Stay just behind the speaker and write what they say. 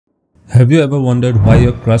Have you ever wondered why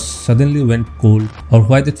your crush suddenly went cold, or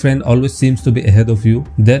why that friend always seems to be ahead of you?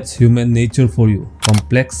 That's human nature for you,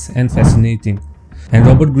 complex and fascinating. And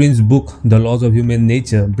Robert Greene's book, The Laws of Human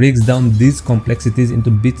Nature, breaks down these complexities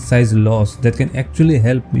into bit-sized laws that can actually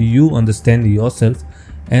help you understand yourself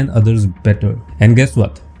and others better. And guess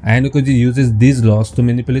what? Ayanokoji uses these laws to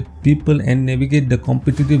manipulate people and navigate the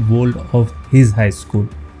competitive world of his high school.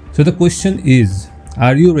 So the question is,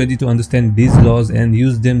 are you ready to understand these laws and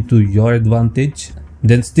use them to your advantage?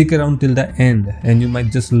 Then stick around till the end and you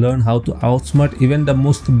might just learn how to outsmart even the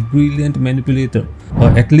most brilliant manipulator, or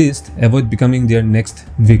at least avoid becoming their next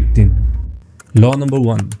victim. Law number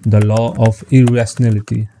 1. The law of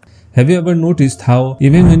irrationality. Have you ever noticed how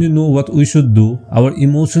even when you know what we should do, our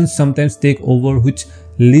emotions sometimes take over, which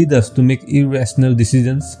lead us to make irrational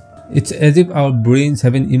decisions? It's as if our brains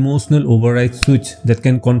have an emotional override switch that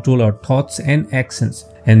can control our thoughts and actions.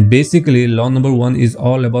 And basically, law number 1 is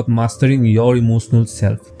all about mastering your emotional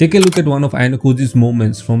self. Take a look at one of Ayanokoji's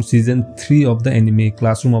moments from season 3 of the anime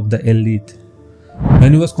Classroom of the Elite.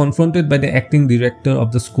 When he was confronted by the acting director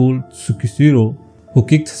of the school, Tsukishiro, who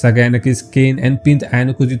kicked Sagayanaki's cane and pinned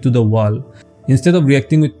Ayanokoji to the wall, instead of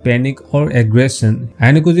reacting with panic or aggression,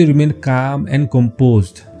 Ayanokoji remained calm and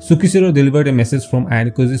composed. Tsukishiro delivered a message from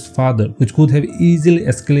Ayanokoji's father, which could have easily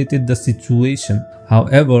escalated the situation.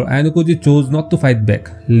 However, Ayanokoji chose not to fight back.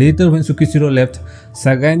 Later, when Tsukishiro left,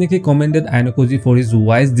 Sagayanaki commended Ayanokoji for his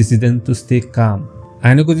wise decision to stay calm.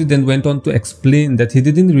 Ayanokoji then went on to explain that he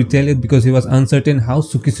didn't retaliate because he was uncertain how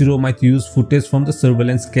Tsukishiro might use footage from the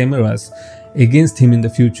surveillance cameras against him in the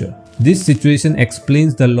future. This situation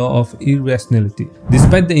explains the law of irrationality.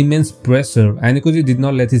 Despite the immense pressure, Ayanokoji did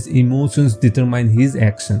not let his emotions determine his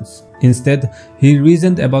actions. Instead, he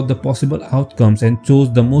reasoned about the possible outcomes and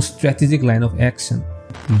chose the most strategic line of action.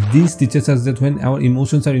 This teaches us that when our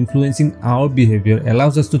emotions are influencing our behavior,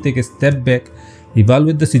 allows us to take a step back,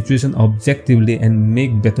 evaluate the situation objectively, and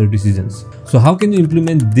make better decisions. So how can you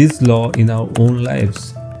implement this law in our own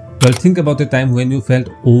lives? Well, think about a time when you felt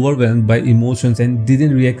overwhelmed by emotions and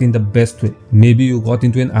didn't react in the best way. Maybe you got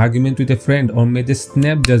into an argument with a friend or made a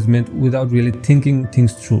snap judgment without really thinking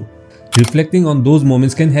things through. Reflecting on those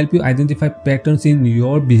moments can help you identify patterns in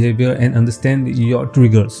your behavior and understand your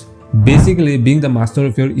triggers. Basically, being the master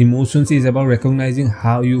of your emotions is about recognizing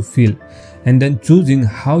how you feel and then choosing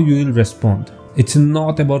how you will respond. It's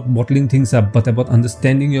not about bottling things up, but about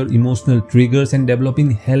understanding your emotional triggers and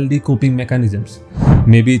developing healthy coping mechanisms.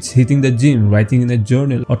 Maybe it's hitting the gym, writing in a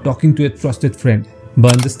journal, or talking to a trusted friend. By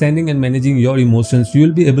understanding and managing your emotions, you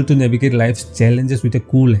will be able to navigate life's challenges with a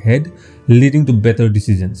cool head, leading to better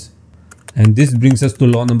decisions. And this brings us to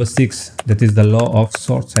law number 6, that is the law of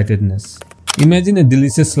short-sightedness. Imagine a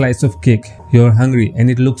delicious slice of cake. You're hungry and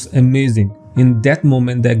it looks amazing. In that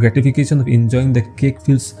moment, the gratification of enjoying the cake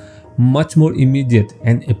feels much more immediate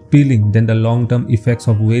and appealing than the long-term effects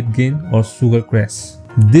of weight gain or sugar crash.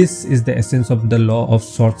 This is the essence of the law of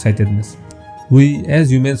short-sightedness. We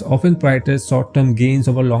as humans often prioritize short-term gains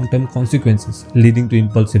over long-term consequences, leading to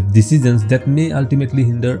impulsive decisions that may ultimately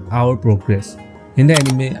hinder our progress. In the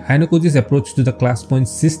anime, Ayanokoji's approach to the class point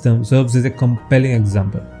system serves as a compelling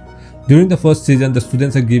example. During the first season, the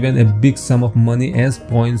students are given a big sum of money as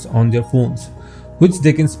points on their phones, which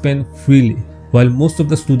they can spend freely. While most of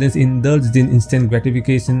the students indulged in instant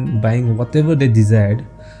gratification, buying whatever they desired,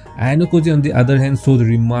 Ayanokoji on the other hand showed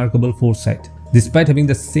remarkable foresight. Despite having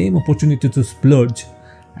the same opportunity to splurge,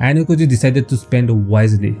 Ayanokoji decided to spend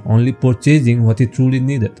wisely, only purchasing what he truly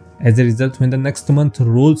needed. As a result, when the next month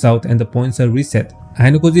rolls out and the points are reset,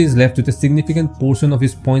 Ayanokoji is left with a significant portion of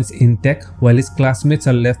his points intact, while his classmates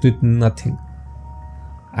are left with nothing.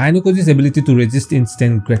 Ayanokoji's ability to resist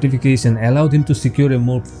instant gratification allowed him to secure a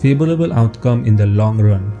more favorable outcome in the long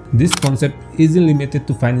run. This concept isn't limited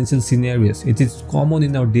to financial scenarios, it is common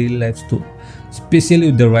in our daily lives too, especially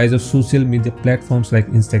with the rise of social media platforms like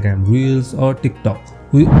Instagram Reels or TikTok.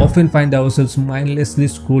 We often find ourselves mindlessly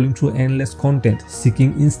scrolling through endless content,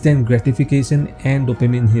 seeking instant gratification and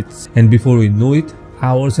dopamine hits. And before we know it,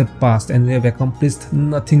 hours have passed and we have accomplished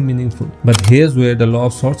nothing meaningful. But here's where the law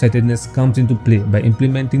of short-sightedness comes into play by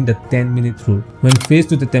implementing the 10-minute rule. When faced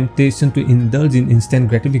with the temptation to indulge in instant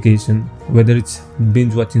gratification, whether it's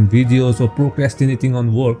binge-watching videos or procrastinating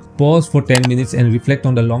on work, pause for 10 minutes and reflect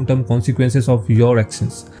on the long-term consequences of your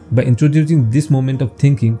actions. By introducing this moment of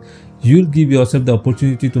thinking, you'll give yourself the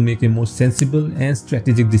opportunity to make a more sensible and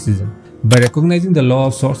strategic decision. By recognizing the law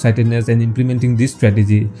of short-sightedness and implementing this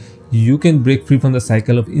strategy, you can break free from the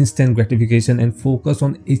cycle of instant gratification and focus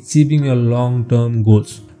on achieving your long-term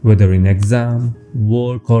goals, whether in exam,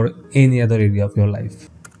 work, or any other area of your life.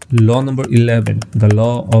 Law number 11, the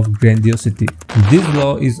law of grandiosity. This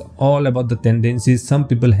law is all about the tendencies some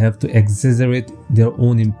people have to exaggerate their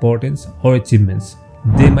own importance or achievements.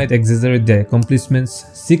 They might exaggerate their accomplishments,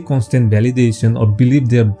 seek constant validation, or believe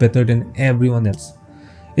they are better than everyone else.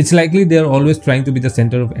 It's likely they are always trying to be the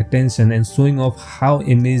center of attention and showing off how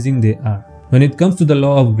amazing they are. When it comes to the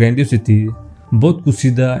law of grandiosity, both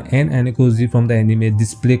Kushida and Ayanokoji from the anime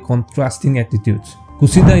display contrasting attitudes.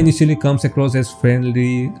 Kushida initially comes across as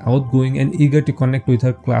friendly, outgoing, and eager to connect with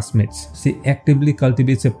her classmates. She actively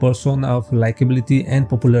cultivates a persona of likability and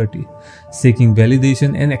popularity, seeking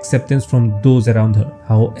validation and acceptance from those around her.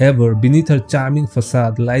 However, beneath her charming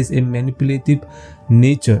facade lies a manipulative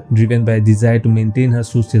nature driven by a desire to maintain her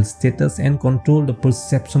social status and control the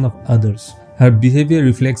perception of others. Her behavior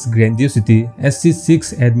reflects grandiosity as she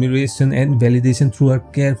seeks admiration and validation through her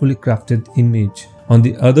carefully crafted image. On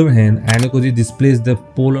the other hand, Ayanokoji displays the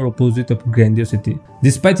polar opposite of grandiosity.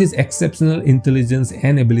 Despite his exceptional intelligence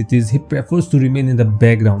and abilities, he prefers to remain in the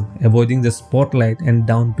background, avoiding the spotlight and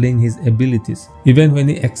downplaying his abilities. Even when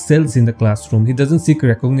he excels in the classroom, he doesn't seek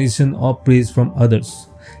recognition or praise from others.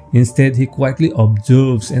 Instead, he quietly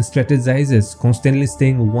observes and strategizes, constantly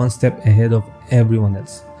staying one step ahead of everyone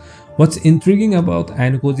else. What's intriguing about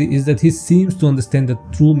Ayanokoji is that he seems to understand the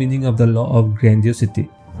true meaning of the law of grandiosity.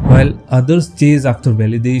 While others chase after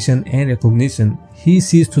validation and recognition, he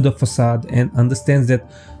sees through the facade and understands that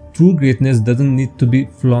true greatness doesn't need to be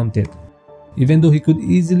flaunted. Even though he could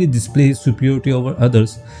easily display his superiority over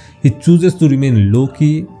others, he chooses to remain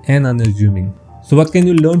low-key and unassuming. So what can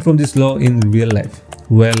you learn from this law in real life?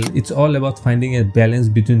 Well, it's all about finding a balance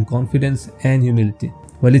between confidence and humility.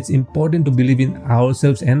 While it's important to believe in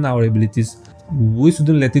ourselves and our abilities, we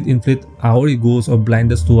shouldn't let it inflate our egos or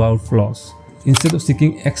blind us to our flaws. Instead of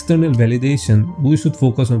seeking external validation, we should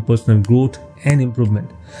focus on personal growth and improvement.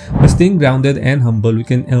 By staying grounded and humble, we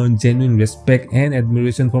can earn genuine respect and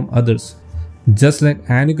admiration from others, just like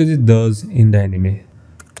Ayanokoji does in the anime.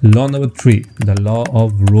 Law number 3, the law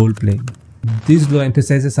of role-playing. This law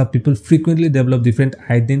emphasizes how people frequently develop different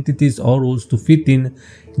identities or roles to fit in,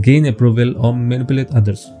 gain approval, or manipulate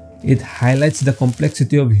others. It highlights the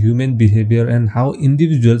complexity of human behavior and how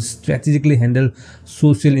individuals strategically handle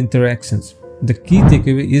social interactions. The key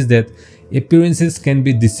takeaway is that appearances can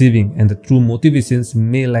be deceiving and the true motivations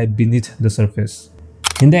may lie beneath the surface.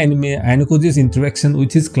 In the anime, Ayanokoji's interaction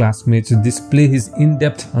with his classmates display his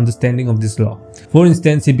in-depth understanding of this law. For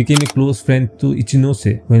instance, he became a close friend to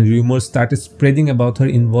Ichinose when rumors started spreading about her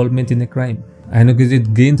involvement in a crime.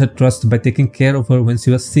 Ayanokoji gained her trust by taking care of her when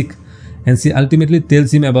she was sick, and she ultimately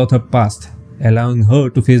tells him about her past, allowing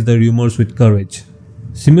her to face the rumors with courage.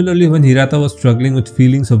 Similarly, when Hirata was struggling with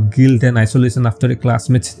feelings of guilt and isolation after a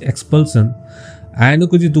classmate's expulsion,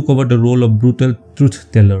 Ayanokoji took over the role of brutal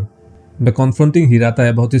truth-teller. By confronting Hirata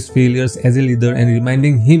about his failures as a leader and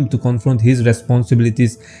reminding him to confront his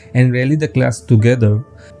responsibilities and rally the class together,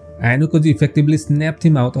 Ayanokoji effectively snapped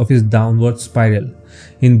him out of his downward spiral.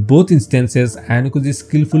 In both instances, Ayanokoji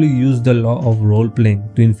skillfully used the law of role-playing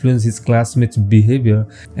to influence his classmates' behavior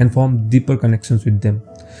and form deeper connections with them.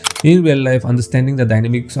 In real life, understanding the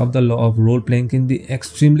dynamics of the law of role-playing can be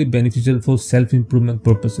extremely beneficial for self-improvement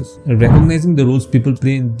purposes. Recognizing the roles people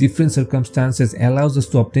play in different circumstances allows us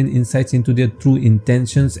to obtain insights into their true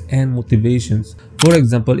intentions and motivations. For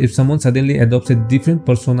example, if someone suddenly adopts a different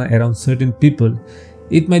persona around certain people,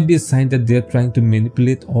 it might be a sign that they are trying to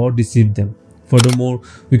manipulate or deceive them. Furthermore,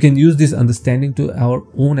 we can use this understanding to our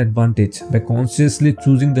own advantage by consciously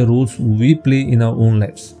choosing the roles we play in our own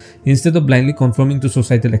lives. Instead of blindly conforming to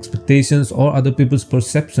societal expectations or other people's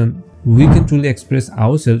perception, we can truly express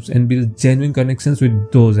ourselves and build genuine connections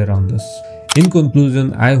with those around us. In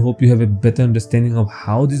conclusion, I hope you have a better understanding of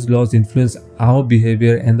how these laws influence our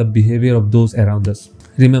behavior and the behavior of those around us.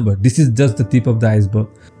 Remember, this is just the tip of the iceberg.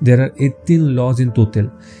 There are 18 laws in total,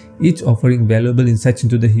 each offering valuable insights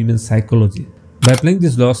into the human psychology. By applying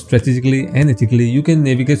these laws strategically and ethically, you can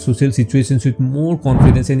navigate social situations with more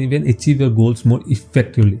confidence and even achieve your goals more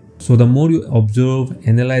effectively. So the more you observe,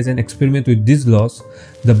 analyze, and experiment with these laws,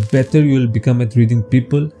 the better you will become at reading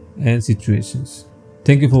people and situations.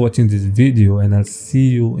 Thank you for watching this video, and I'll see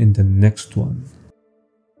you in the next one.